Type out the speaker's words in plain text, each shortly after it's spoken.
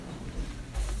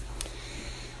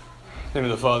In the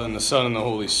name of the Father, and the Son, and the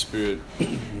Holy Spirit.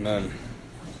 Amen.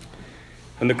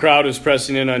 And the crowd was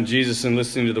pressing in on Jesus and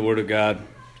listening to the word of God.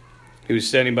 He was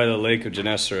standing by the lake of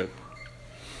Gennesaret.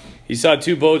 He saw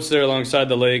two boats there alongside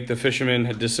the lake. The fishermen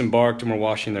had disembarked and were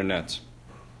washing their nets.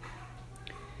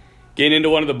 Getting into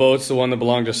one of the boats, the one that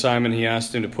belonged to Simon, he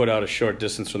asked him to put out a short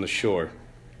distance from the shore.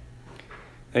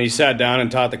 Then he sat down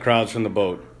and taught the crowds from the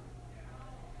boat.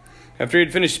 After he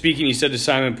had finished speaking, he said to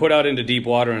Simon, "Put out into deep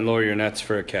water and lower your nets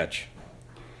for a catch."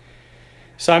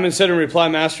 Simon said in reply,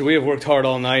 "Master, we have worked hard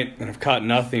all night and have caught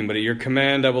nothing, but at your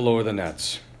command I will lower the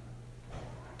nets."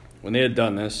 When they had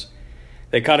done this,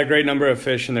 they caught a great number of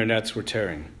fish, and their nets were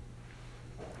tearing.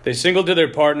 They signaled to their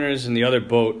partners in the other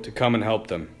boat to come and help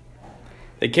them.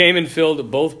 They came and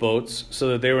filled both boats so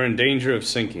that they were in danger of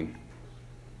sinking.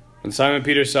 When Simon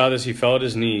Peter saw this, he fell at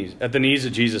the knees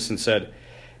of Jesus and said,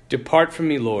 "Depart from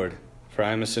me, Lord, for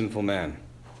I am a sinful man."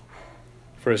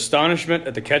 For astonishment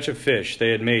at the catch of fish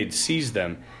they had made seized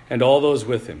them and all those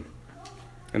with him.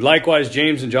 And likewise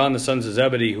James and John, the sons of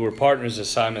Zebedee, who were partners of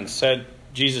Simon,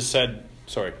 Jesus said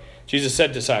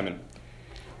to Simon,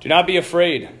 "Do not be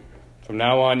afraid. From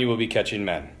now on you will be catching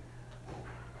men."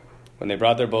 When they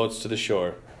brought their boats to the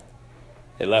shore,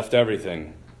 they left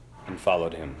everything and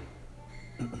followed him.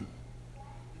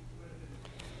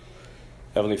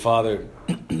 Heavenly Father,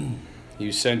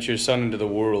 you sent your Son into the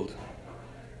world.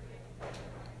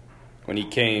 When he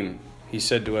came, he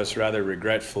said to us rather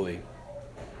regretfully,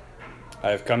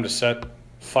 "I have come to set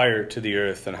fire to the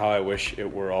earth, and how I wish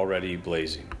it were already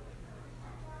blazing."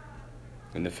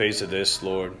 In the face of this,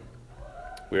 Lord,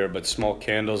 we are but small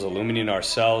candles illumining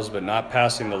ourselves, but not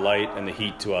passing the light and the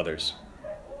heat to others.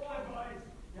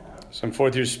 Send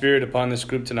forth your Spirit upon this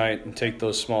group tonight and take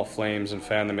those small flames and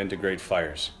fan them into great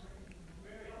fires.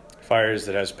 Fires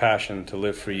that has passion to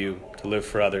live for you, to live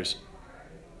for others,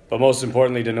 but most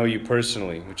importantly, to know you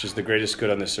personally, which is the greatest good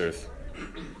on this earth.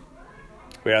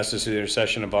 We ask this through the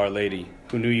intercession of Our Lady,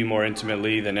 who knew you more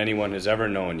intimately than anyone has ever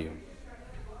known you.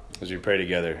 As we pray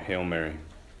together, Hail Mary,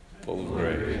 full of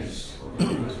grace, the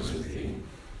Lord is with thee.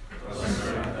 Blessed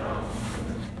art thou among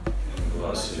women, and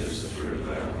blessed is the fruit of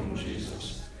thy womb,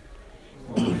 Jesus.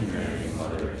 Holy Mary,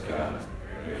 Mother of God,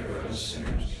 pray for us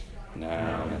sinners,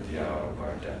 now and at the hour of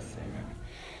our death. Amen.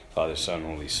 Father, Son,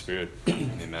 Holy Spirit.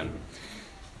 Amen.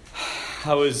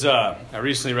 I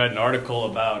recently read an article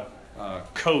about a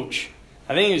coach.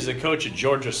 I think he was the coach at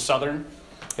Georgia Southern.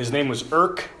 His name was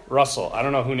Erk Russell. I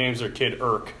don't know who names their kid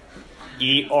Erk.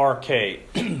 E-R-K.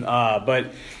 But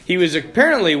he was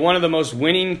apparently one of the most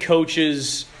winning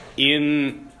coaches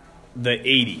in the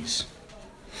 80s.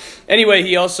 Anyway,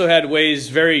 he also had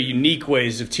very unique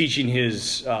ways of teaching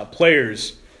his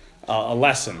players a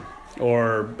lesson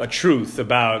or a truth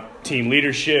about team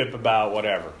leadership, about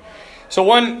whatever. So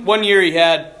one year he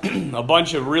had a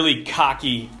bunch of really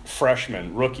cocky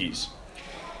freshmen, rookies.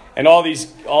 And all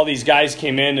these guys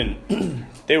came in, and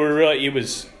they were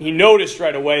he noticed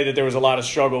right away that there was a lot of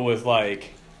struggle with,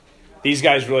 like, these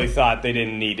guys really thought they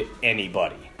didn't need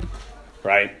anybody,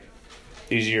 right?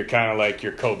 These are kind of like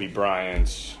your Kobe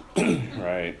Bryants,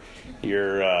 right?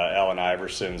 Your Allen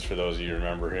Iversons, for those of you who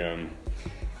remember him.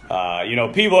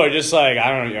 People are just like,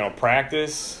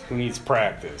 practice? Who needs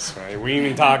practice, right? We ain't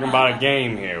even talking about a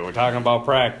game here. We're talking about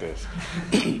practice.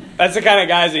 That's the kind of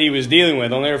guys that he was dealing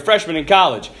with, and they were freshmen in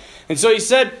college. And so he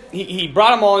said, he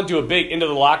brought them all into the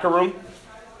locker room,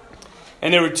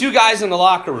 and there were two guys in the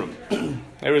locker room.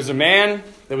 There was a man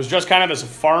that was dressed kind of as a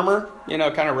farmer,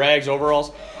 kind of rags,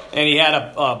 overalls, and he had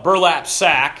a burlap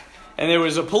sack, and there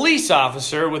was a police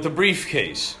officer with a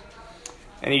briefcase.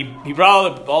 And he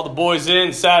brought all the boys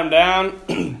in, sat them down,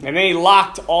 and then he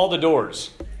locked all the doors.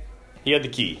 He had the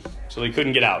key, so they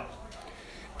couldn't get out.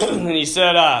 And he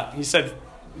said,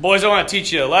 "Boys, I want to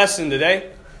teach you a lesson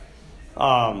today."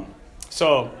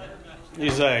 So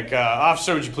he's like,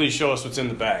 "Officer, would you please show us what's in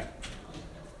the bag?"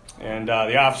 And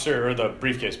the officer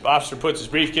puts his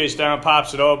briefcase down,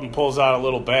 pops it open, pulls out a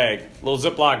little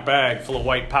Ziploc bag full of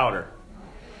white powder.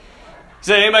 He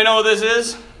said, "Anybody know what this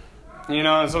is?"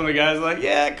 And some of the guys are like,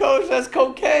 "Yeah, coach, that's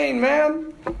cocaine,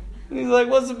 man." And he's like,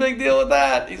 "What's the big deal with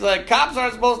that?" He's like, "Cops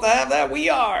aren't supposed to have that. We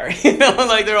are."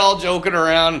 Like they're all joking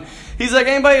around. He's like,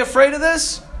 "Anybody afraid of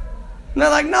this?" And they're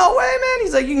like, "No way, man."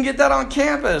 He's like, "You can get that on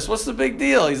campus. What's the big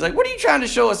deal?" He's like, "What are you trying to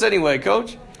show us anyway,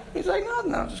 coach?" He's like,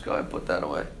 No, just go ahead and put that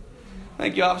away.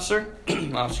 "Thank you, officer."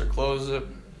 Officer closes it.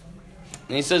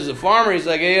 And he says to the farmer, he's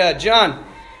like, "Hey, John,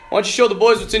 why don't you show the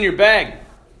boys what's in your bag?"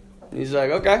 And he's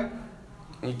like, "Okay."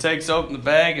 And he takes open the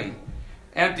bag and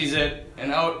empties it,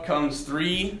 and out comes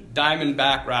 3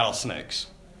 diamondback rattlesnakes.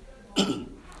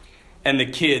 And the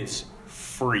kids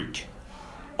freak.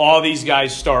 All these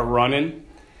guys start running,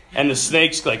 and the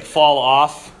snakes like fall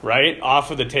off, right?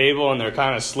 Off of the table, and they're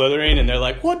kind of slithering, and they're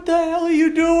like, what the hell are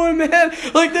you doing, man?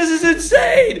 Like, this is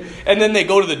insane. And then they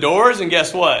go to the doors, and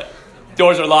guess what?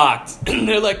 Doors are locked. And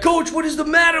they're like, Coach, what is the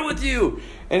matter with you?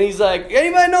 And he's like,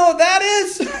 anybody know what that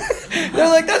is? They're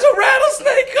like, that's a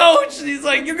rattlesnake, Coach. And he's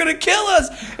like, you're going to kill us.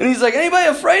 And he's like, anybody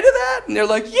afraid of that? And they're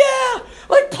like, yeah,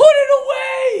 like, put it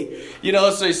away. You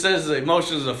know, so he says the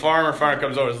emotions of the farmer. Farmer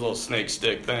comes over with his little snake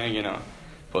stick thing, you know,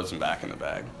 puts him back in the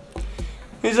bag.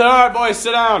 He said, all right, boys,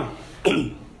 sit down.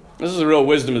 This is the real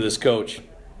wisdom of this coach.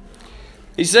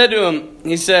 He said to him,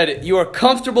 you are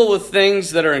comfortable with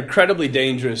things that are incredibly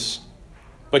dangerous,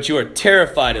 but you are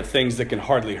terrified of things that can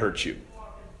hardly hurt you.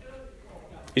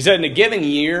 He said in a given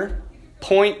year,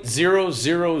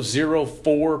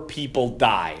 0.0004 people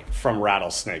die from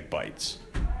rattlesnake bites.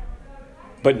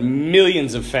 But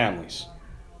millions of families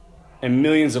and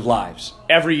millions of lives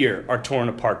every year are torn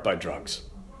apart by drugs.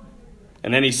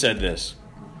 And then he said this.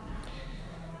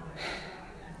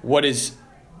 What is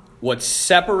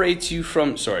separating you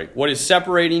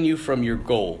from your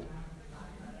goal,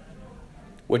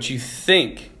 what you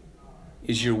think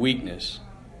is your weakness,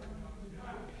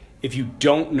 if you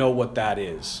don't know what that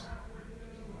is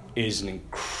an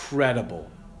incredible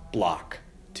block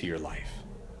to your life.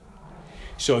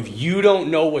 So if you don't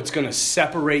know what's going to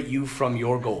separate you from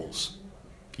your goals,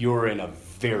 you're in a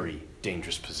very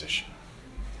dangerous position.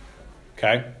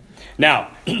 Okay? Now,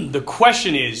 the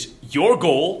question is, your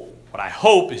goal, what I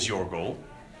hope is your goal,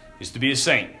 is to be a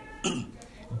saint.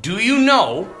 Do you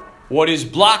know what is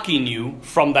blocking you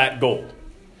from that goal?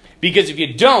 Because if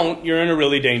you don't, you're in a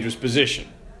really dangerous position.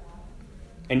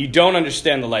 And you don't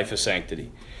understand the life of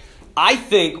sanctity. I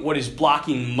think what is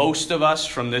blocking most of us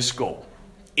from this goal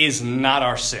is not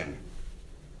our sin.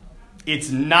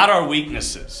 It's not our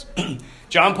weaknesses.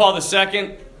 John Paul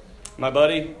II, my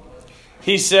buddy,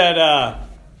 he said,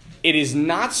 it is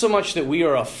not so much that we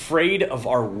are afraid of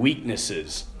our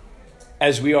weaknesses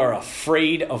as we are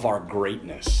afraid of our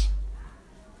greatness.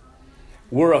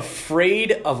 We're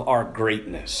afraid of our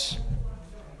greatness.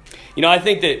 You know, I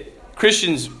think that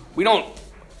Christians,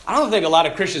 I don't think a lot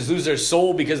of Christians lose their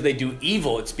soul because they do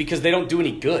evil. It's because they don't do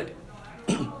any good.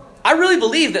 I really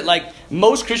believe that, like,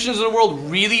 most Christians in the world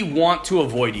really want to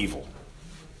avoid evil.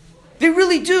 They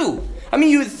really do. I mean,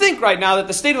 you would think right now that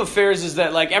the state of affairs is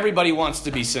that, like, everybody wants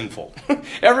to be sinful.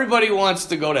 Everybody wants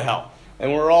to go to hell.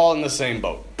 And we're all in the same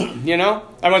boat. You know?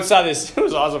 I once saw this. It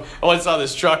was awesome. I once saw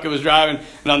this truck it was driving,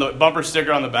 and on the bumper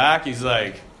sticker on the back, he's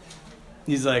like,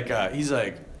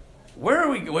 where are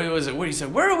we, what was it? What he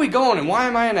said, where are we going, and why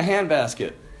am I in a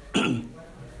handbasket? You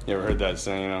ever heard that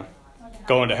saying, you know?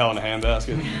 Going to hell in a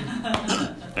handbasket?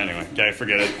 Anyway, okay,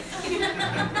 forget it.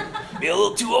 Be a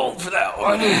little too old for that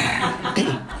one.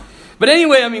 But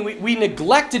anyway, I mean, we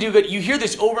neglect to do good. You hear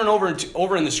this over and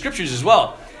over in the scriptures as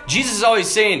well. Jesus is always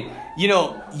saying, you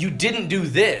know, you didn't do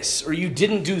this or you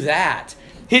didn't do that.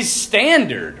 His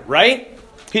standard, right?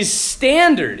 His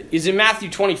standard is in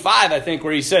Matthew 25, I think,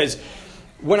 where he says,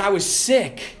 when I was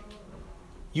sick,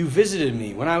 you visited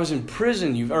me. When I was in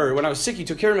prison, when I was sick, you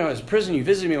took care of me. When I was in prison, you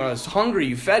visited me. When I was hungry,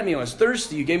 you fed me. When I was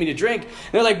thirsty, you gave me to drink. And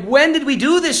they're like, when did we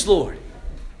do this, Lord?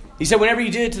 He said, whenever you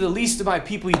did it to the least of my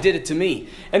people, you did it to me.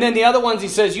 And then the other ones, he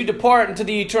says, you depart into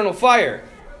the eternal fire.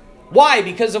 Why?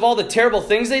 Because of all the terrible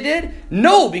things they did?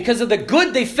 No, because of the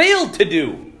good they failed to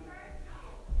do.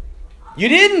 You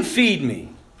didn't feed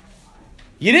me.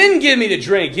 You didn't give me to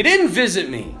drink. You didn't visit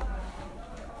me.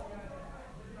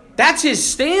 That's his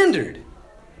standard.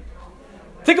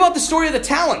 Think about the story of the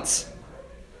talents.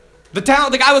 The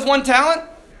guy with one talent,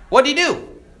 what did he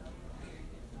do?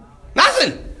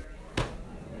 Nothing.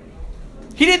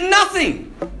 He did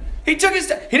nothing. He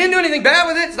didn't do anything bad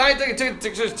with it. So he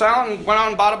took his talent and went out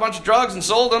and bought a bunch of drugs and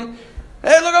sold them.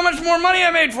 Hey, look how much more money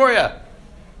I made for you.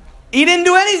 He didn't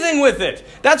do anything with it.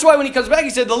 That's why when he comes back, he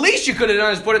said, the least you could have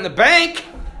done is put it in the bank.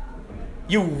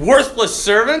 You worthless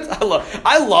servant.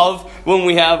 I love when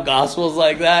we have gospels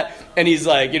like that. And he's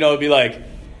like, it'd be like,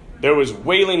 there was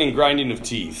wailing and grinding of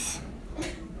teeth.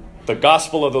 The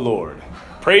gospel of the Lord.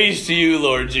 Praise to you,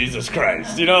 Lord Jesus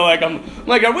Christ. I'm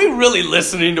like, are we really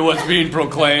listening to what's being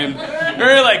proclaimed?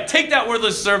 Or like, take that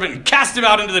worthless servant and cast him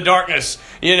out into the darkness,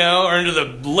 or into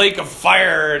the lake of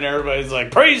fire. And everybody's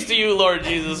like, praise to you, Lord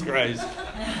Jesus Christ.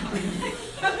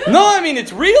 No, I mean,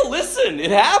 it's real. Listen, it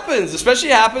happens. Especially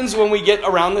happens when we get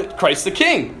around Christ the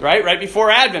King, right? Right before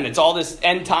Advent. It's all this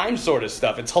end time sort of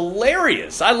stuff. It's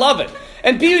hilarious. I love it.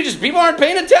 And people aren't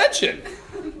paying attention.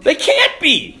 They can't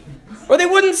be. Or they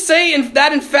wouldn't say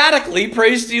that emphatically,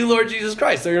 praise to you, Lord Jesus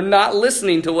Christ. They're not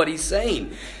listening to what he's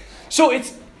saying. So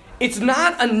it's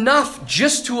not enough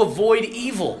just to avoid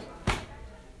evil.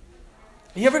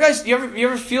 You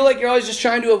ever feel like you're always just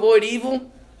trying to avoid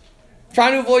evil?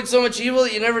 Trying to avoid so much evil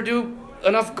that you never do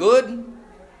enough good?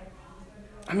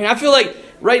 I mean, I feel like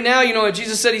right now,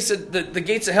 Jesus said, he said, the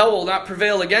gates of hell will not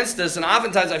prevail against us. And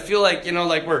oftentimes I feel like,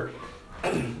 like we're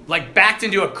like backed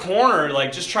into a corner,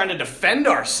 like just trying to defend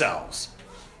ourselves.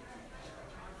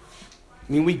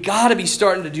 I mean, we got to be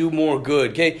starting to do more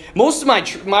good, okay? Most of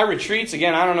my retreats,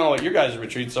 again, I don't know what your guys'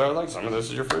 retreats are like. Some of this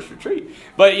is your first retreat.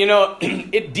 But,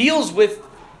 it deals with,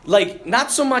 like,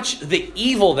 not so much the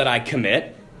evil that I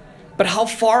commit, but how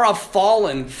far I've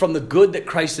fallen from the good that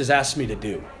Christ has asked me to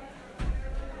do.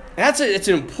 And it's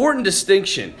an important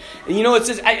distinction. And,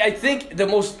 I think the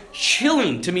most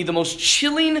chilling,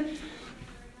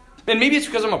 and maybe it's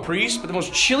because I'm a priest, but the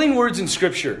most chilling words in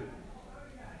Scripture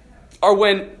are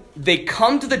when they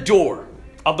come to the door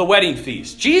of the wedding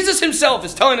feast. Jesus himself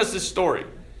is telling us this story.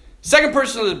 Second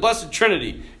person of the Blessed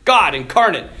Trinity, God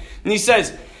incarnate. And he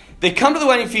says, they come to the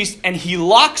wedding feast and he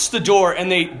locks the door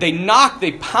and they knock,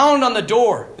 they pound on the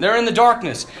door. They're in the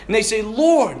darkness. And they say,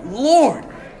 Lord, Lord,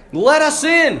 let us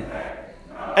in.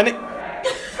 And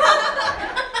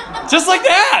just like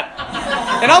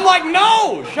that. And I'm like,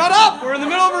 no, shut up. We're in the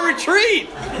middle of a retreat.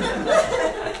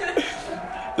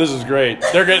 This is great.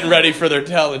 They're getting ready for their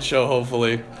talent show,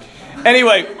 hopefully.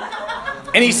 Anyway,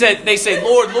 and they say,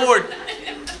 Lord, Lord,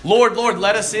 Lord, Lord,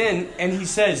 let us in. And he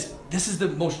says, this is the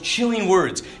most chilling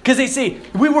words. Because they say,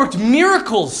 we worked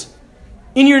miracles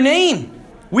in your name.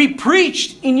 We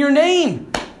preached in your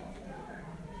name.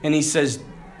 And he says,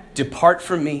 depart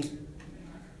from me,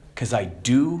 because I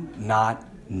do not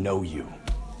know you.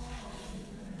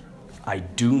 I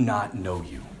do not know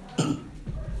you.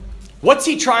 What's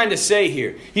he trying to say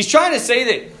here? He's trying to say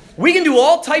that we can do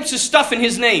all types of stuff in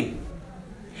his name.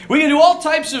 We can do all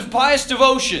types of pious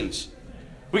devotions.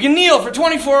 We can kneel for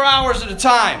 24 hours at a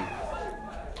time.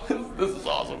 This is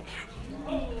awesome.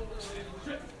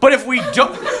 But if we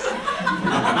don't,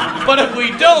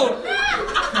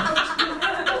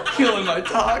 killing my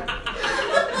talk.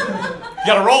 You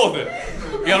gotta roll with it.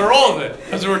 You gotta roll with it.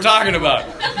 That's what we're talking about.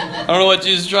 I don't know what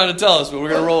Jesus is trying to tell us, but we're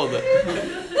gonna roll with it.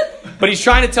 But he's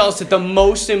trying to tell us that the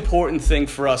most important thing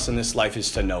for us in this life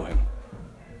is to know him.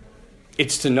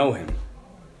 It's to know him.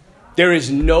 There is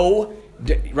no,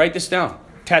 write this down,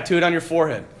 tattoo it on your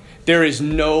forehead. There is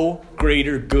no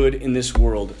greater good in this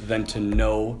world than to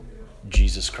know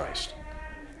Jesus Christ.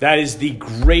 That is the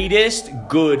greatest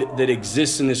good that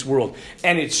exists in this world.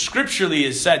 And it scripturally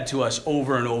is said to us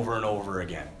over and over and over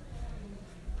again.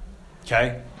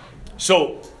 Okay?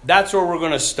 So that's where we're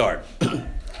going to start.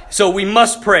 So we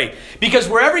must pray. Because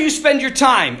wherever you spend your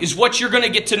time is what you're going to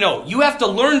get to know. You have to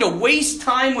learn to waste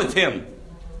time with him.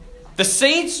 The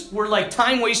saints were like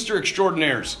time waster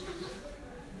extraordinaires.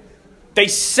 They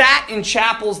sat in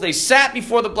chapels. They sat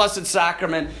before the Blessed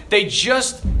Sacrament. They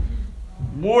just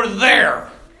were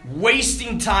there,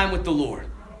 wasting time with the Lord.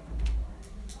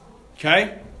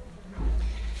 Okay?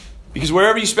 Because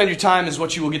wherever you spend your time is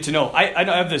what you will get to know. I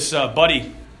have this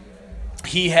buddy.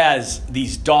 He has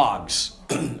these dogs.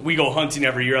 We go hunting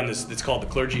every year on this. It's called the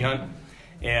clergy hunt.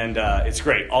 And it's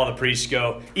great. All the priests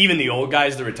go. Even the old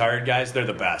guys, the retired guys, they're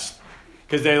the best.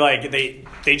 Because they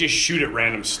just shoot at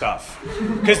random stuff.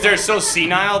 Because they're so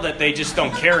senile that they just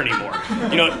don't care anymore.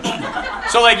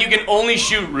 So like you can only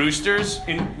shoot roosters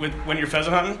when you're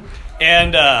pheasant hunting.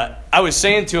 And I was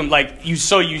saying to him, like, you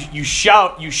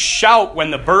shout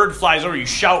when the bird flies over, you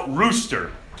shout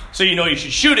rooster. So you know you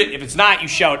should shoot it. If it's not, you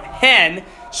shout hen,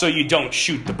 so you don't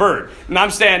shoot the bird. And I'm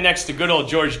standing next to good old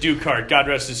George Dukart. God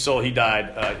rest his soul, he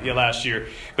died last year.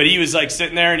 But he was like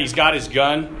sitting there and he's got his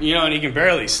gun, and he can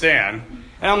barely stand.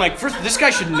 And I'm like, first, this guy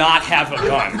should not have a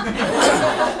gun,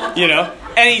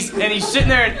 And he's sitting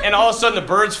there, and all of a sudden the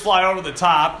birds fly over the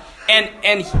top,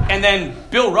 and then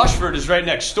Bill Rushford is right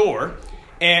next door,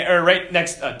 or right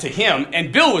next to him.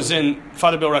 And Bill was in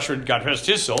Father Bill Rushford, God rest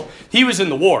his soul. He was in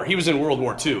the war. He was in World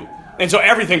War II, and so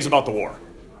everything's about the war,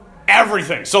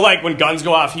 everything. So like when guns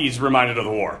go off, he's reminded of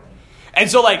the war. And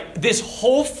so like this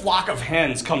whole flock of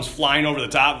hens comes flying over the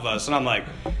top of us, and I'm like,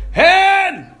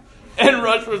 hen. And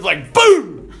Rushford's like,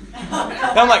 boom!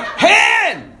 And I'm like,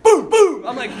 hen! Boom, boom!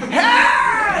 I'm like,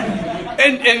 hen!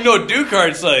 And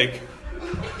Dukart's like,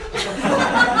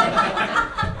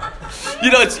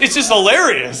 it's just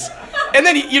hilarious. And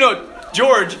then,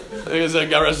 George,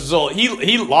 God rest his soul,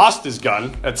 he lost his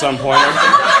gun at some point.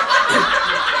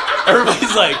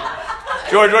 Everybody's like,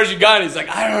 George, where's your gun? He's like,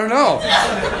 I don't know.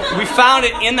 We found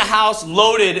it in the house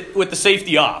loaded with the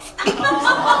safety off. So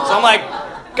I'm like,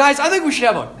 Guys, I think we should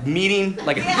have a meeting.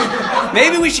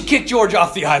 Maybe we should kick George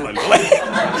off the island.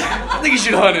 I don't think he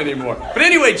should hunt anymore. But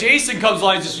anyway, Jason comes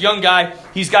along, this young guy.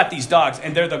 He's got these dogs,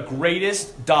 and they're the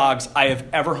greatest dogs I have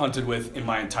ever hunted with in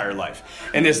my entire life.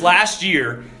 And this last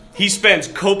year, he spends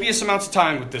copious amounts of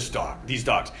time with these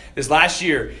dogs. This last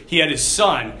year, he had his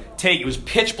son it was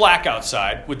pitch black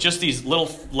outside with just these little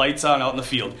lights on out in the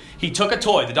field. He took a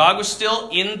toy. The dog was still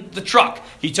in the truck.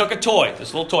 He took a toy,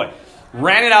 this little toy,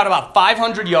 ran it out about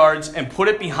 500 yards and put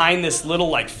it behind this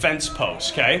little fence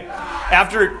post, okay?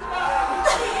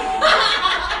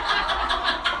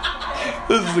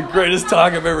 This is the greatest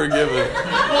talk I've ever given.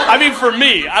 I mean, for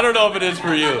me. I don't know if it is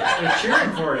for you. They're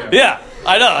cheering for you. Yeah,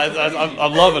 I know.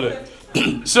 I'm loving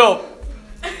it. So,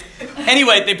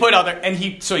 anyway, they put it out there, and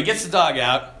he gets the dog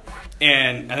out,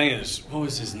 and I think what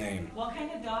was his name? What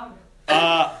kind of dog?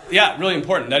 Yeah, really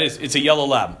important. That is, it's a yellow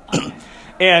lab.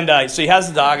 And so he has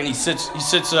the dog, and he sits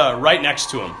right next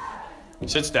to him. He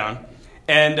sits down,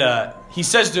 and he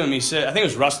says to him, I think it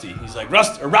was Rusty. He's like,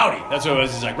 Rusty, or Rowdy. That's what it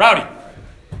was. He's like, Rowdy.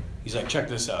 He's like, check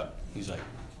this out. He's like,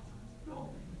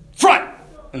 front.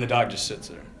 And the dog just sits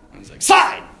there. And he's like,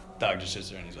 side. Dog just sits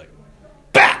there, and he's like,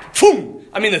 back. Boom.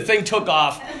 I mean, the thing took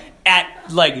off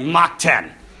at Mach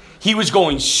 10. He was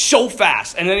going so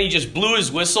fast, and then he just blew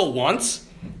his whistle once.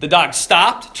 The dog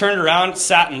stopped, turned around,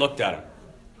 sat, and looked at him.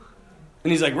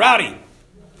 And he's like, Rowdy.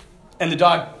 And the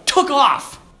dog took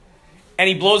off. And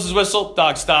he blows his whistle,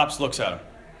 dog stops, looks at him.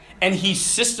 And he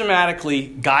systematically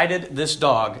guided this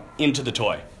dog into the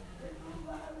toy.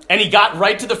 And he got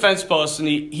right to the fence post, and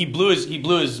he blew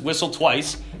his whistle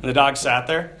twice, and the dog sat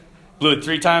there, blew it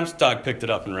 3 times, dog picked it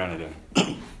up and ran it in.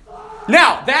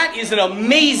 Now, that is an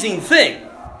amazing thing.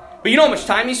 But you know how much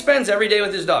time he spends every day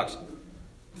with his dogs?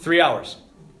 3 hours.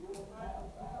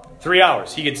 3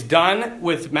 hours. He gets done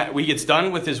with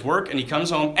his work, and he comes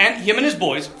home, and him and his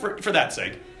boys, for that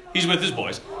sake, he's with his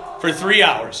boys for 3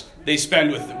 hours. They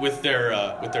spend with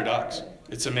their dogs.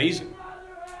 It's amazing.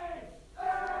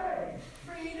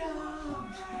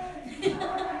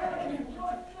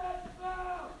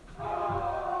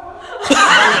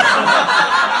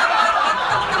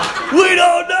 We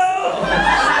don't know.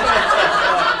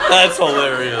 That's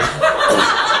hilarious.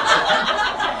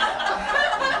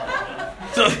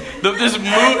 So this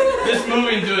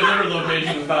moving to a different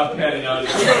location was not panning out.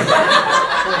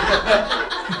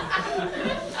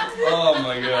 Oh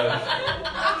my god.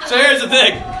 So here's the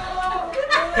thing.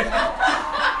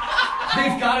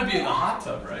 They've got to be in the hot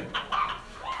tub, right?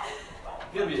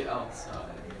 They'll be outside.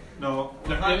 No,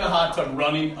 they're in the hot tub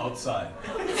running outside.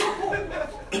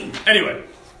 Anyway,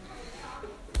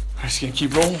 I'm just going to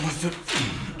keep rolling with it.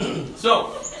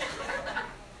 So,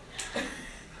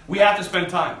 we have to spend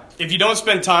time. If you don't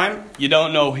spend time, you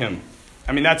don't know him.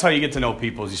 I mean, that's how you get to know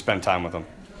people, is you spend time with them.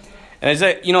 And I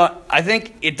say, I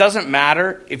think it doesn't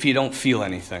matter if you don't feel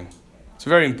anything. It's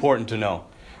very important to know.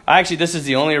 Actually, this is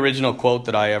the only original quote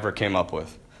that I ever came up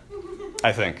with,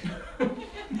 I think.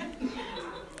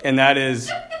 And that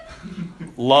is,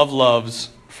 love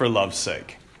loves for love's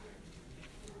sake.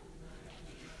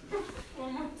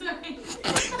 One more time.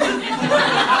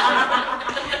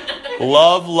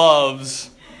 Love loves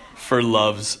for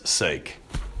love's sake.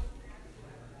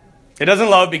 It doesn't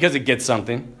love because it gets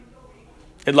something.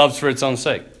 It loves for its own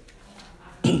sake.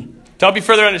 To help you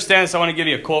further understand this, I want to give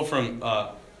you a quote from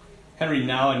Henry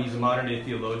Nouwen. He's a modern-day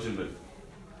theologian, but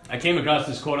I came across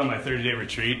this quote on my 30-day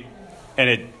retreat, and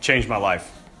it changed my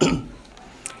life.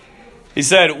 He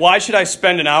said, "Why should I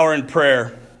spend an hour in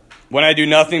prayer when I do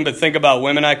nothing but think about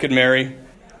women I could marry,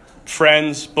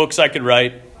 friends, books I could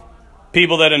write,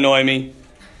 people that annoy me,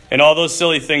 and all those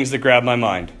silly things that grab my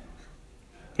mind?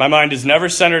 My mind is never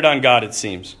centered on God, it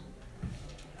seems.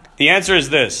 The answer is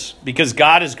this: because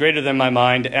God is greater than my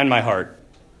mind and my heart.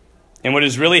 And what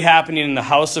is really happening in the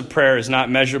house of prayer is not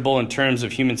measurable in terms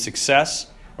of human success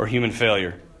or human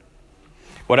failure.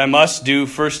 What I must do,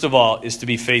 first of all, is to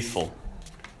be faithful.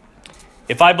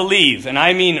 If I believe, and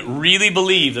I mean really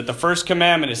believe, that the first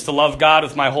commandment is to love God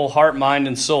with my whole heart, mind,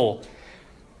 and soul,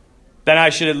 then I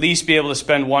should at least be able to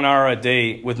spend 1 hour a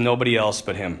day with nobody else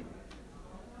but Him.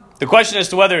 The question as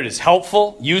to whether it is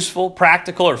helpful, useful,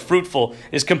 practical, or fruitful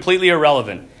is completely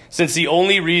irrelevant, since the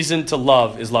only reason to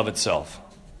love is love itself.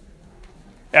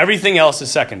 Everything else is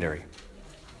secondary.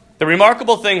 The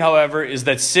remarkable thing, however, is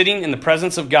that sitting in the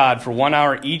presence of God for 1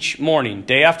 hour each morning,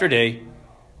 day after day,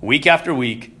 week after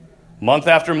week, month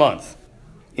after month,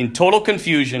 in total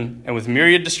confusion and with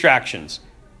myriad distractions,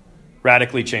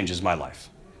 radically changes my life.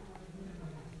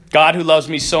 God, who loves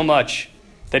me so much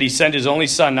that He sent His only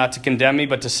Son not to condemn me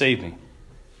but to save me,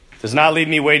 does not leave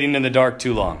me waiting in the dark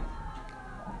too long.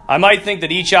 I might think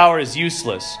that each hour is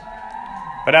useless,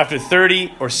 But after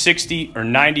 30 or 60 or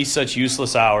 90 such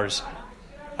useless hours,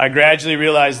 I gradually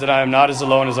realized that I am not as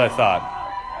alone as I thought.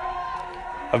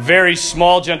 A very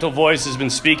small, gentle voice has been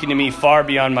speaking to me far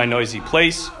beyond my noisy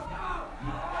place.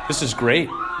 This is great.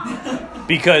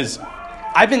 Because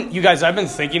I've been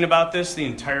thinking about this the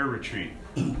entire retreat.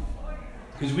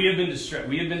 Because we have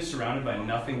been surrounded by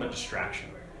nothing but distraction.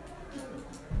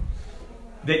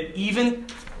 That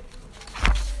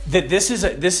this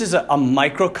is a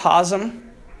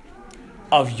microcosm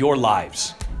of your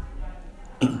lives.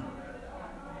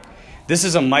 This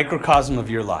is a microcosm of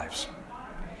your lives.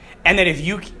 And that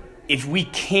if we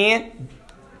can't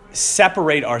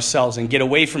separate ourselves and get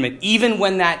away from it, even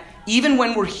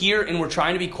when we're here and we're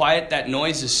trying to be quiet, that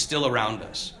noise is still around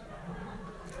us.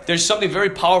 There's something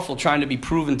very powerful trying to be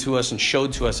proven to us and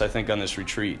showed to us, I think, on this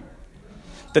retreat.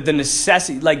 That the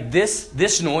necessity, like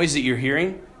this noise that you're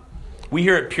hearing, we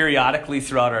hear it periodically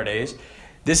throughout our days.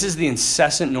 This is the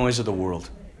incessant noise of the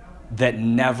world that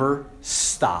never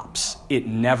stops. It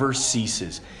never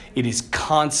ceases. It is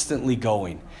constantly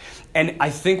going. And I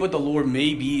think what the Lord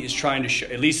maybe is trying to show,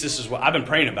 at least this is what I've been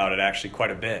praying about it actually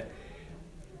quite a bit,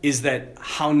 is that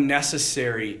how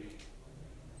necessary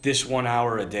this 1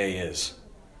 hour a day is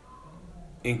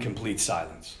in complete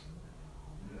silence.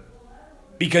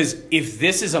 Because if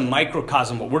this is a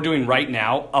microcosm, what we're doing right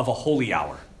now, of a holy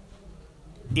hour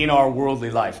in our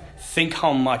worldly life, think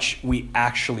how much we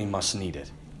actually must need it.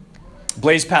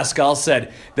 Blaise Pascal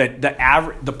said that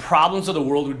the problems of the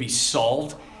world would be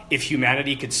solved if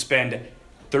humanity could spend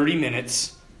 30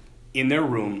 minutes in their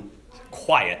room,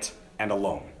 quiet and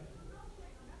alone.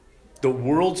 The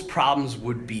world's problems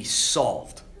would be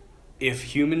solved if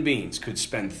human beings could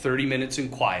spend 30 minutes in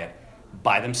quiet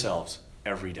by themselves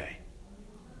every day.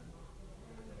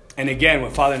 And again,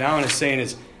 what Father Nowin is saying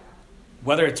is,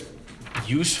 whether it's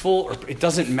useful or it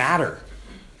doesn't matter.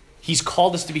 He's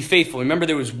called us to be faithful. Remember,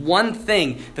 there was one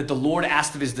thing that the Lord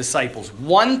asked of his disciples.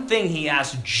 One thing he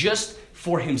asked just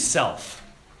for himself.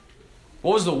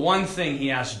 What was the one thing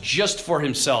he asked just for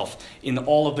himself in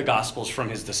all of the Gospels from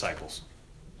his disciples?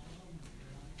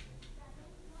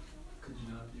 Could you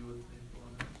not be with me for 1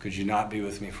 hour? Could you not be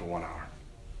with me for 1 hour?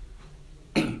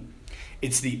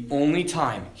 It's the only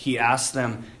time he asked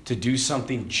them to do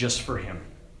something just for him.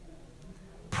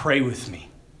 Pray with me.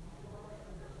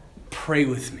 Pray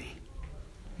with me.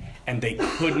 And they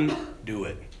couldn't do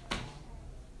it.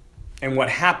 And what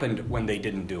happened when they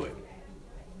didn't do it?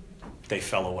 They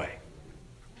fell away.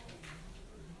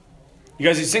 You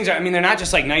guys, these things are, they're not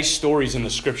just like nice stories in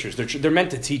the scriptures. They're meant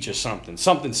to teach us something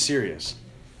serious.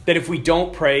 That if we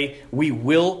don't pray, we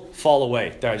will fall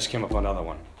away. There, I just came up with another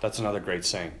one. That's another great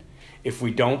saying. If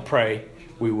we don't pray,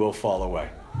 we will fall away.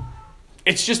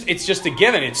 It's just a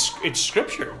given. It's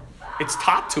scripture. It's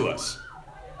taught to us.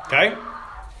 Okay?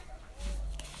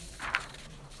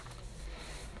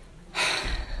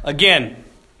 Again,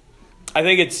 I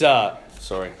think it's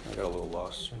sorry, I got a little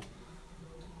lost.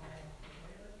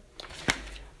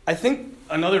 I think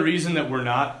another reason that we're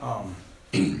not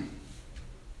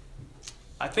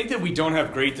I think that we don't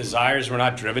have great desires, we're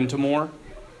not driven to more,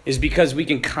 is because we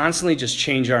can constantly just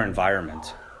change our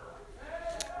environment.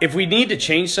 If we need to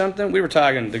change something, we were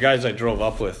talking, the guys I drove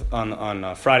up with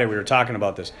on Friday, we were talking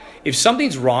about this. If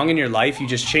something's wrong in your life, you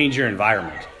just change your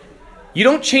environment. You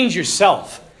don't change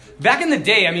yourself. Back in the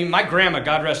day, my grandma,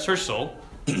 God rest her soul,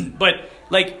 but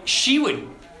she would,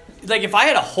 if I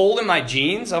had a hole in my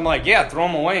jeans, I'm like, yeah, throw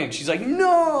them away. And she's like,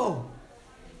 no,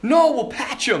 we'll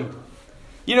patch them.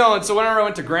 And so whenever I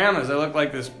went to grandma's, I looked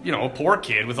like this, poor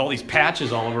kid with all these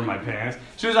patches all over my pants.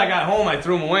 As soon as I got home, I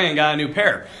threw them away and got a new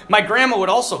pair. My grandma would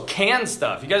also can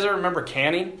stuff. You guys ever remember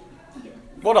canning?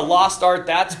 What a lost art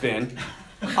that's been.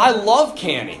 I love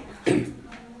canning. I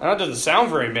know it doesn't sound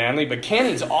very manly, but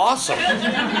canning's awesome.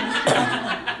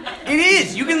 It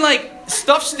is. You can,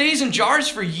 stuff stays in jars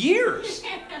for years.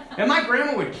 And my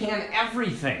grandma would can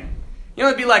everything.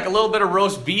 It'd be like a little bit of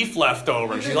roast beef left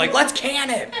over. And she's like, let's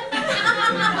can it.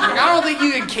 I don't think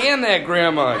you can can that,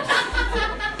 Grandma.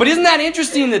 But isn't that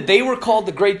interesting that they were called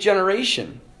the Great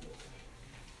Generation?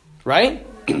 Right?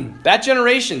 That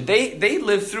generation, they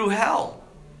lived through hell.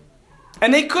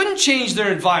 And they couldn't change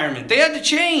their environment. They had to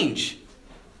change.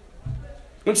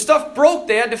 When stuff broke,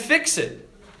 they had to fix it.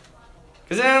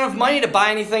 Because they didn't have enough money to buy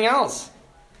anything else.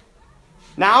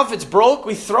 Now, if it's broke,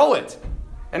 we throw it.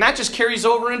 And that just carries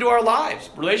over into our lives.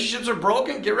 Relationships are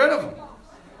broken, get rid of them.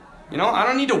 I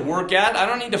don't need to work at it. I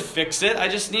don't need to fix it. I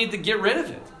just need to get rid of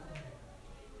it.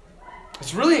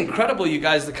 It's really incredible, you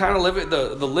guys, the kind of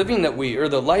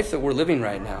the life that we're living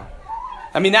right now.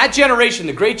 That generation,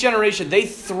 the Great Generation, they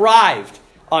thrived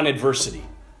on adversity.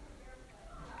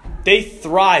 They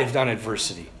thrived on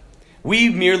adversity. We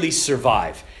merely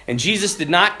survive. And Jesus did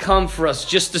not come for us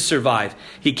just to survive.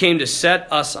 He came to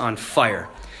set us on fire.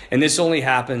 And this only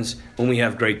happens when we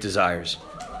have great desires.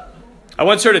 I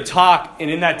once heard a talk,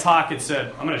 and in that talk it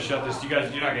said, I'm going to shut this. You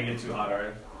guys, you're not going to get too hot,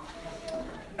 are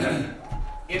you?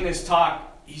 In this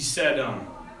talk, he said,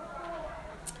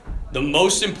 the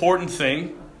most important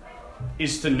thing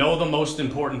is to know the most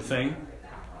important thing,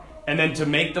 and then to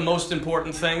make the most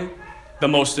important thing the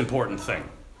most important thing.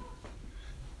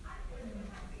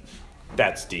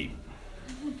 That's deep.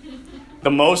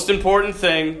 The most important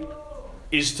thing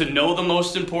is to know the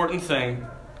most important thing,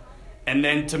 and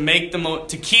then to make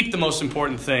to keep the most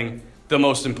important thing the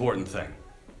most important thing.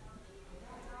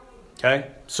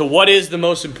 Okay? So what is the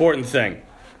most important thing?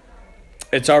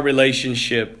 It's our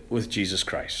relationship with Jesus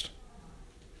Christ.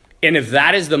 And if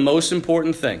that is the most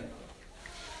important thing,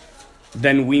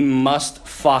 then we must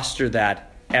foster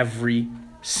that every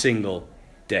single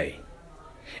day.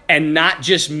 And not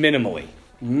just minimally,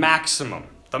 maximum.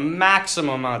 The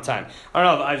maximum amount of time. I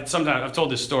don't know, sometimes I've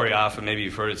told this story often, maybe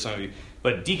you've heard it, some of you.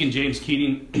 But Deacon James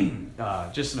Keating,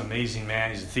 just an amazing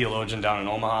man. He's a theologian down in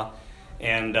Omaha.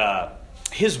 And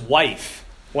his wife,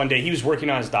 one day, he was working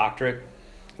on his doctorate.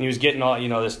 And he was getting all,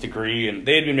 this degree. And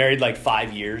they had been married like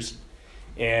 5 years.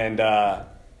 And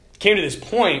came to this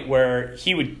point where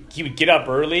he would get up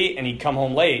early and he'd come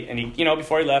home late. And he,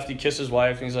 before he left, he'd kiss his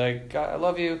wife. And he's like, God, I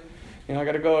love you. I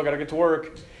got to go. I got to get to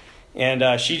work.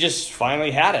 And she just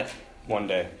finally had it one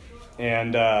day.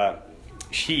 And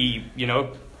he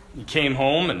came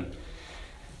home and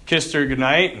kissed her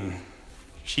goodnight. And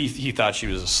he thought she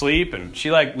was asleep. And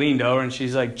she leaned over and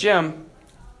she's like, Jim,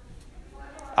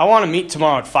 I want to meet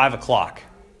tomorrow at 5 o'clock.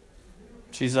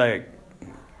 She's like,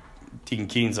 Deacon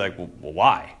Keating's like, well,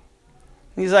 why?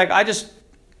 And he's like, I just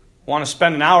want to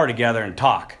spend an hour together and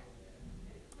talk.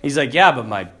 He's like, yeah, but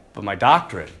my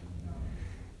doctorate.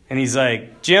 And he's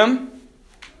like, Jim,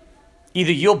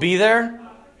 either you'll be there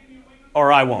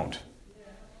or I won't.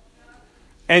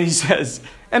 And he says,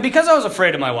 and because I was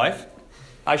afraid of my wife,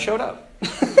 I showed up.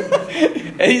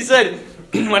 And he said,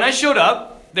 when I showed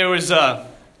up, there was a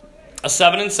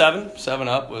 7 and 7, 7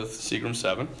 Up with Seagram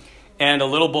 7, and a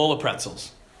little bowl of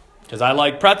pretzels. Because I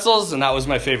like pretzels, and that was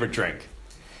my favorite drink.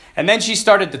 And then she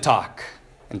started to talk,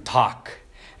 and talk,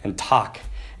 and talk.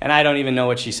 And I don't even know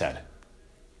what she said.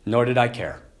 Nor did I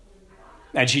care.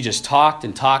 And she just talked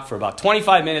and talked for about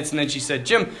 25 minutes, and then she said,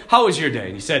 Jim, how was your day?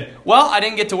 And he said, well, I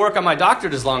didn't get to work on my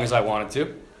doctorate as long as I wanted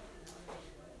to.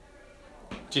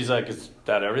 She's like, is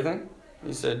that everything?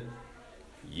 He said,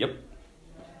 yep.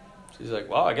 She's like,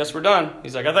 well, I guess we're done.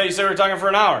 He's like, I thought you said we were talking for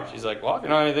an hour. She's like, well, if you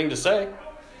don't have anything to say,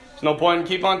 there's no point in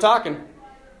keep on talking.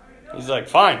 He's like,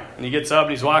 fine. And he gets up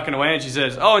and he's walking away, and she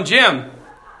says, oh, and Jim,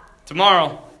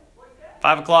 tomorrow,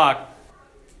 5 o'clock,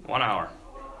 1 hour.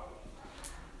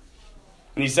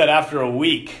 And he said, after a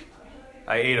week,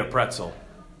 I ate a pretzel.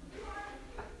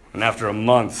 And after a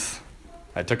month,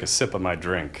 I took a sip of my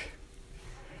drink.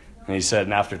 And he said,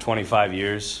 and after 25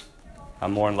 years,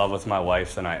 I'm more in love with my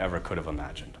wife than I ever could have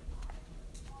imagined.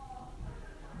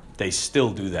 They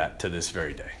still do that to this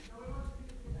very day.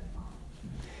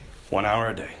 1 hour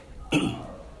a day.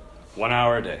 1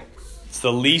 hour a day. It's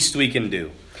the least we can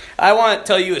do. I want to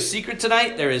tell you a secret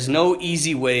tonight. There is no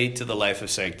easy way to the life of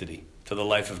sanctity, to the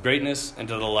life of greatness, and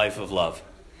to the life of love.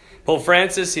 Pope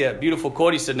Francis, he had a beautiful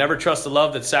quote. He said, never trust a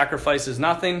love that sacrifices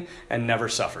nothing and never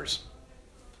suffers.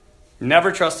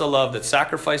 Never trust a love that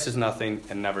sacrifices nothing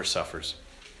and never suffers.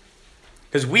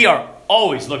 Because we are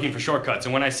always looking for shortcuts.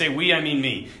 And when I say we, I mean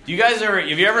me. Have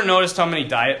you ever noticed how many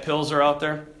diet pills are out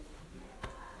there?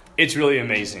 It's really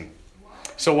amazing.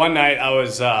 So one night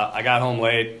I got home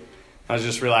late. I was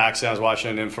just relaxing. I was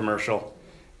watching an infomercial.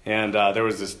 And there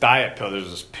was this diet pill. There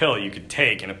was this pill you could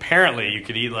take. And apparently you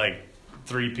could eat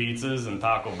 3 pizzas and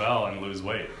Taco Bell and lose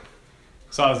weight.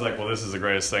 So I was like, well, this is the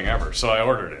greatest thing ever. So I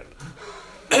ordered it.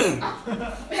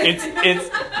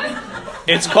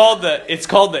 It's called the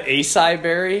acai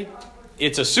berry.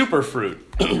 It's a superfruit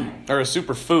or a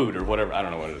superfood or whatever. I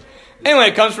don't know what it is. Anyway,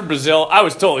 it comes from Brazil. I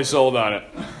was totally sold on it.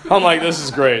 I'm like, this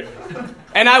is great.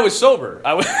 And I was sober.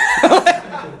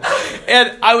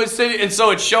 And I was sitting, and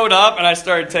so it showed up, and I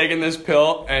started taking this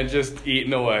pill and just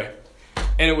eating away.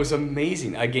 And it was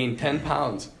amazing. I gained 10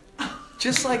 pounds.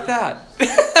 Just like that.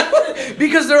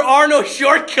 Because there are no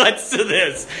shortcuts to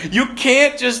this. You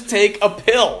can't just take a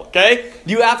pill, okay?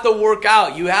 You have to work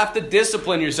out. You have to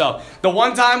discipline yourself. The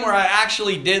one time where I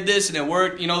actually did this and it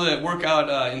worked, the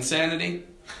workout Insanity?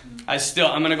 I'm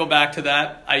going to go back to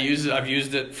that. I've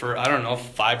used it for,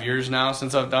 5 years now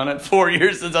since I've done it. 4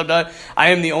 years since I've done it. I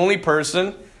am the only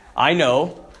person I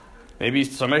know maybe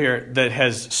somebody here, that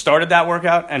has started that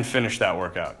workout and finished that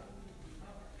workout?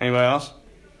 Anybody else?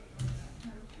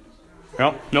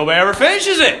 No, nobody ever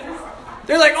finishes it.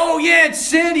 They're like, oh yeah, it's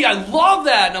Sandy, I love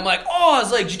that. And I'm like, oh, I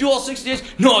was like, did you do all 60 days?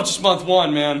 No, it's just month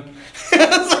 1, man.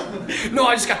 No,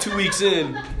 I just got 2 weeks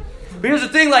in. But here's the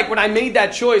thing, like when I made that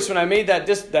choice, when I made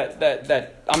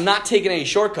that I'm not taking any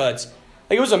shortcuts,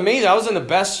 like it was amazing. I was in the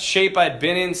best shape I'd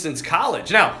been in since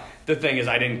college. Now, the thing is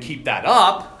I didn't keep that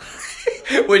up,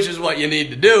 which is what you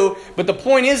need to do. But the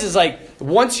point is like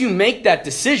once you make that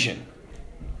decision,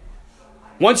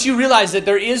 once you realize that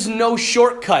there is no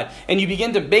shortcut and you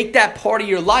begin to make that part of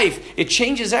your life, it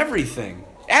changes everything.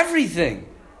 Everything.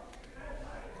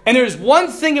 And there's one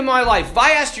thing in my life, if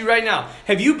I asked you right now,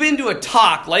 have you been to a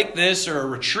talk like this or a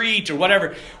retreat or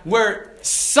whatever, where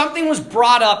something was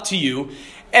brought up to you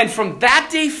and from that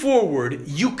day forward,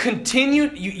 you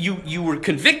continued, you were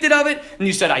convicted of it and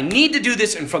you said, I need to do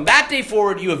this. And from that day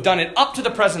forward, you have done it up to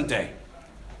the present day.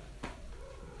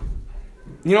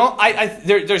 You know,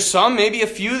 there's some, maybe a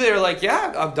few that are like,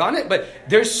 yeah, I've done it. But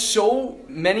there's so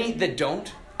many that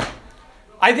don't.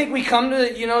 I think we come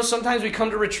to, sometimes we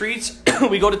come to retreats,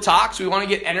 we go to talks, we want to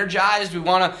get energized,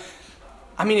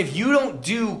 if you don't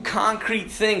do concrete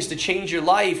things to change your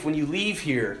life when you leave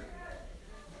here,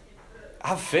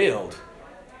 I've failed.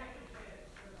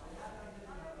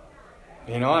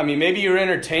 Maybe you're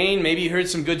entertained, maybe you heard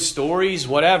some good stories,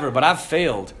 whatever, but I've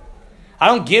failed. I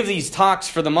don't give these talks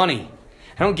for the money.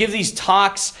 I don't give these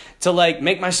talks to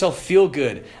make myself feel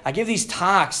good. I give these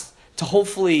talks to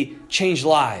hopefully change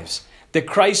lives. That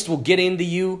Christ will get into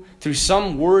you through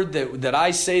some word that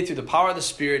I say through the power of the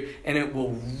Spirit, and it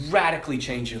will radically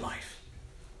change your life.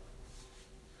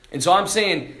 And so I'm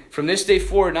saying from this day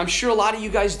forward, and I'm sure a lot of you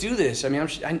guys do this.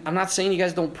 I'm not saying you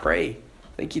guys don't pray.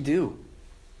 I think you do.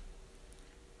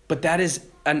 But that is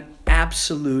an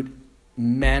absolute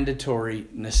mandatory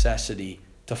necessity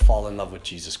to fall in love with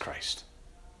Jesus Christ.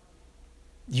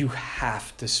 You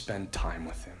have to spend time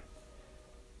with Him.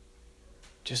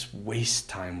 Just waste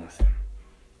time with Him.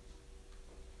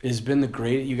 It's been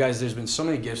there's been so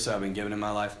many gifts that I've been given in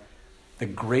my life. The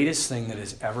greatest thing that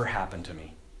has ever happened to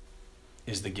me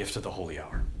is the gift of the Holy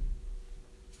Hour.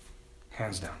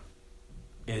 Hands down.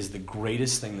 It is the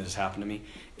greatest thing that has happened to me.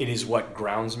 It is what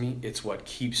grounds me. It's what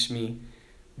keeps me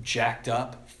jacked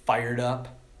up, fired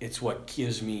up. It's what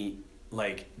gives me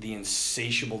the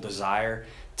insatiable desire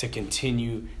to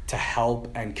continue to help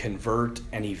and convert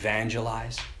and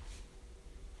evangelize.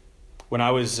 When I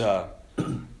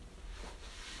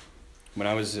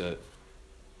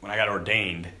got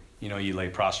ordained, you lay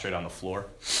prostrate on the floor,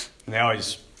 and they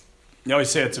always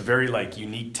say it's a very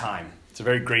unique time. It's a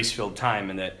very grace-filled time,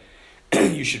 and that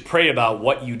you should pray about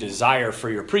what you desire for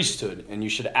your priesthood, and you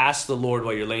should ask the Lord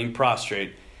while you're laying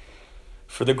prostrate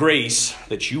for the grace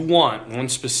that you want, one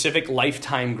specific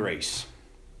lifetime grace.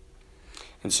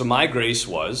 And so my grace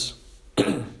was,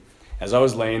 as I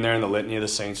was laying there and the litany of the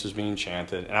saints was being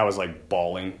chanted, and I was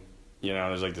bawling,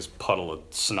 there's this puddle of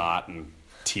snot and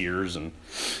tears, and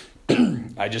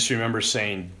I just remember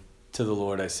saying to the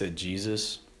Lord, I said,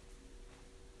 Jesus,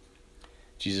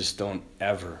 don't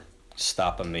ever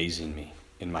stop amazing me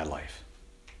in my life.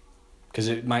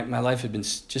 Because my life had been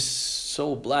just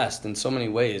so blessed in so many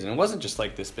ways, and it wasn't just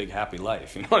this big happy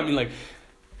life,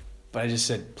 but I just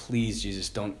said, please, Jesus,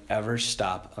 don't ever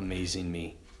stop amazing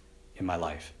me in my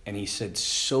life. And He said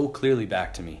so clearly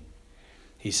back to me,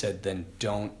 He said, then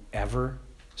don't ever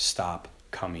stop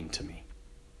coming to me.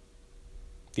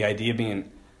 The idea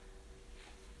being,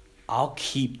 I'll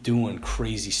keep doing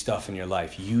crazy stuff in your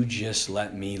life. You just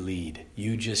let me lead.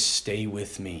 You just stay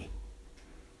with me.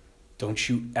 Don't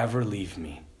you ever leave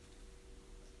me.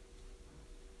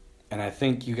 And I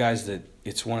think, you guys, that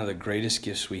it's one of the greatest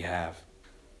gifts we have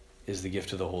is the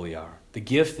gift of the Holy Hour. The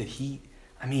gift that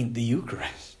the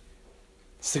Eucharist.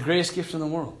 It's the greatest gift in the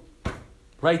world.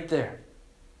 Right there.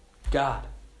 God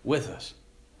with us.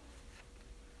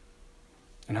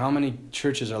 And how many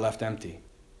churches are left empty?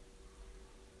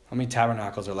 How many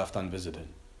tabernacles are left unvisited?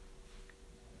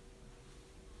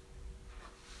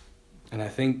 And I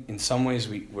think in some ways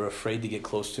we're afraid to get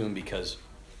close to Him because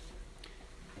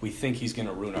we think He's going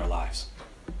to ruin our lives.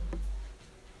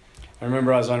 I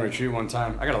remember I was on retreat one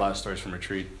time. I got a lot of stories from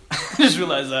retreat. I just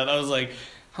realized that. I was like,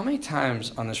 how many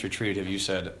times on this retreat have you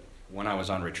said, when I was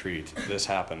on retreat, this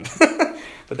happened?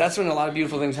 But that's when a lot of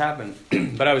beautiful things happen.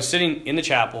 But I was sitting in the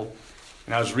chapel,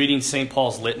 and I was reading St.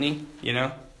 Paul's litany,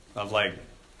 of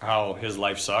how his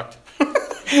life sucked.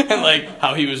 And like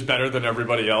how he was better than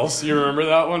everybody else. You remember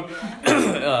that one?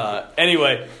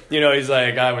 Anyway, he's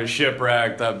like, I was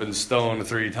shipwrecked. I've been stoned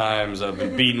 3 times. I've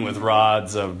been beaten with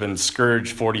rods. I've been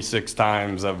scourged 46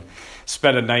 times. I've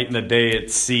spent a night and a day at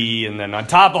sea. And then on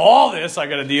top of all this, I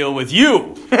got to deal with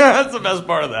you. That's the best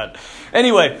part of that.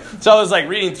 Anyway, so I was like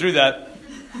reading through that.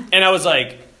 And I was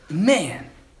like, man,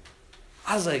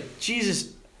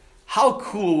 Jesus, how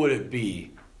cool would it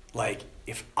be, like,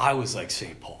 if I was like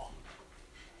St. Paul?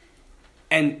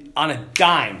 And on a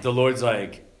dime, the Lord's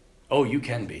like, oh, you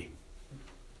can be.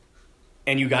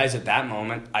 And you guys, at that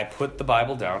moment, I put the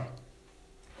Bible down,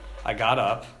 I got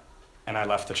up, and I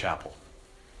left the chapel.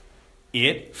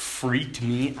 It freaked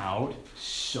me out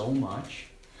so much.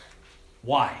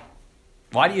 Why?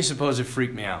 Why do you suppose it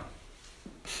freaked me out?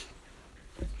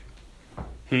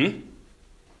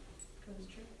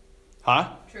 Huh?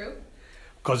 True.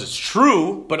 Because it's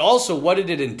true, but also what did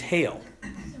it entail?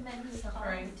 It meant he was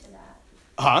calling you to that.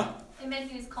 Huh? It meant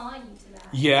he was calling you to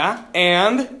that. Yeah,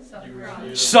 and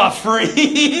Suffering. suffering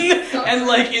and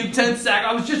like intense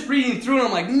sacrifice. I was just reading through and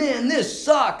I'm like, man, this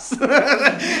sucks. And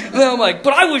then I'm like,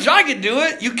 but I wish I could do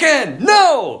it. You can.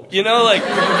 No! Like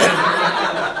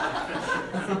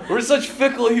we're such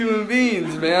fickle human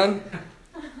beings, man.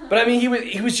 But I mean,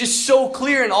 he was just so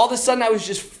clear, and all of a sudden I was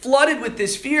just flooded with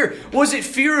this fear. Was it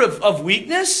fear of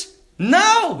weakness?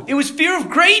 No, it was fear of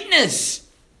greatness.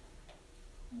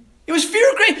 It was fear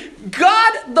of great.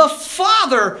 God the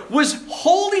Father was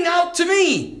holding out to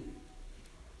me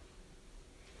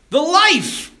the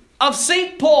life of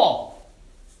St. Paul,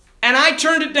 and I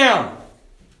turned it down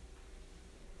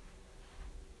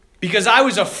because I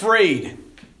was afraid.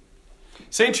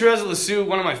 St. Therese of Lisieux,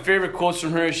 one of my favorite quotes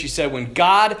from her, she said, when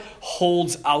God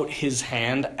holds out his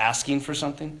hand asking for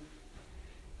something,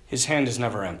 his hand is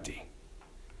never empty.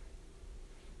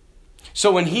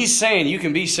 So when he's saying, you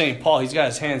can be St. Paul, he's got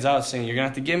his hands out saying, you're going to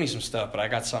have to give me some stuff, but I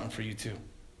got something for you too.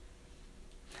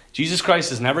 Jesus Christ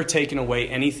has never taken away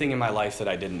anything in my life that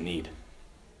I didn't need.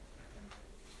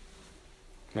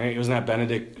 Right? Wasn't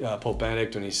that Pope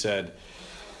Benedict, when he said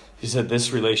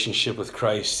this relationship with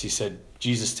Christ, he said,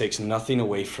 Jesus takes nothing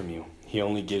away from you. He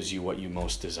only gives you what you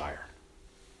most desire.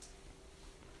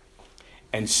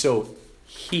 And so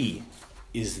he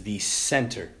is the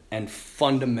center and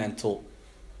fundamental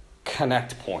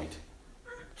connect point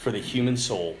for the human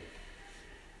soul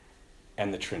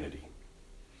and the Trinity.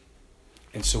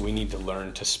 And so we need to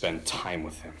learn to spend time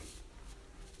with him.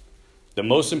 The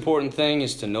most important thing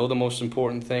is to know the most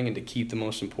important thing and to keep the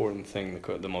most important thing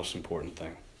the most important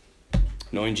thing.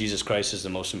 Knowing Jesus Christ is the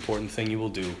most important thing you will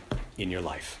do in your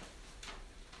life.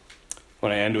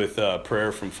 When I end with a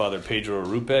prayer from Father Pedro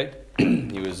Arrupe,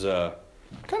 he was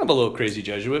kind of a little crazy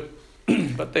Jesuit,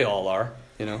 but they all are,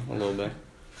 a little bit.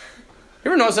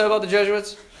 You ever notice that about the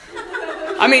Jesuits?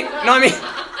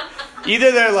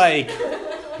 Either they're like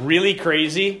really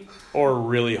crazy or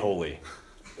really holy.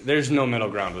 There's no middle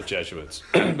ground with Jesuits.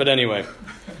 But anyway,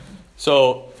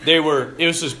 so it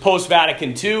was just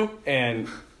post-Vatican II, and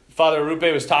Father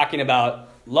Arrupe was talking about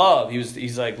love.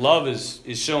 He's like, love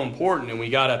is so important, and we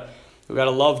gotta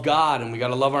love God, and we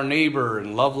gotta love our neighbor,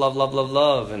 and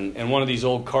love. And one of these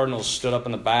old cardinals stood up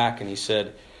in the back and he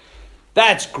said,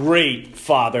 that's great,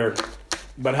 Father,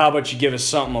 but how about you give us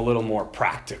something a little more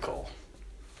practical?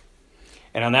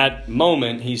 And on that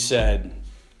moment he said,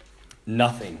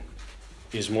 nothing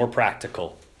is more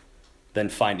practical than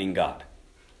finding God,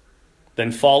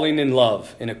 than falling in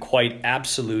love in a quite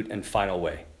absolute and final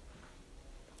way.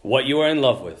 What you are in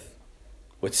love with,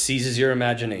 what seizes your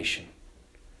imagination,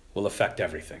 will affect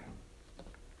everything.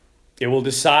 It will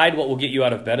decide what will get you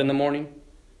out of bed in the morning,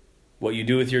 what you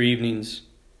do with your evenings,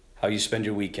 how you spend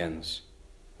your weekends,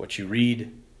 what you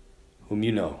read, whom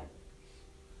you know,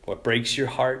 what breaks your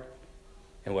heart,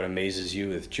 and what amazes you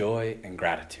with joy and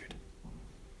gratitude.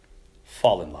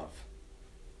 Fall in love.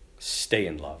 Stay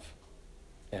in love.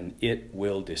 And it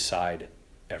will decide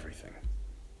everything.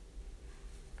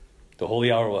 The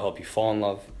Holy Hour will help you fall in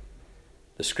love.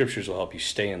 The Scriptures will help you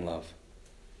stay in love.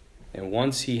 And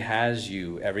once he has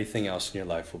you, everything else in your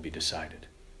life will be decided.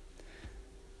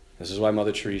 This is why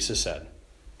Mother Teresa said,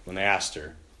 when they asked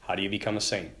her, how do you become a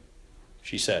saint?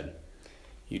 She said,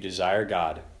 you desire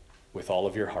God with all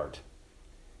of your heart,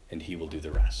 and he will do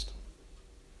the rest.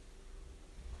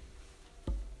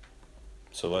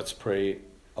 So let's pray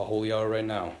a holy hour right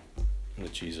now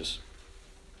with Jesus.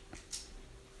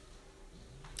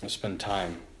 Let's spend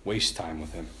time, waste time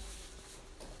with him,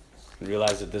 and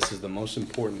realize that this is the most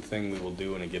important thing we will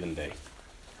do in a given day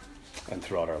and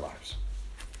throughout our lives.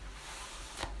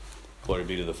 Glory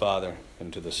be to the Father,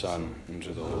 and to the Son, and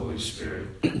to the Holy Spirit,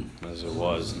 as it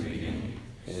was in the beginning,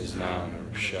 is now, and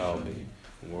ever shall be,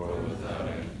 world without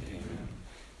end. Amen.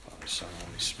 Father, Son,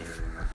 Holy Spirit.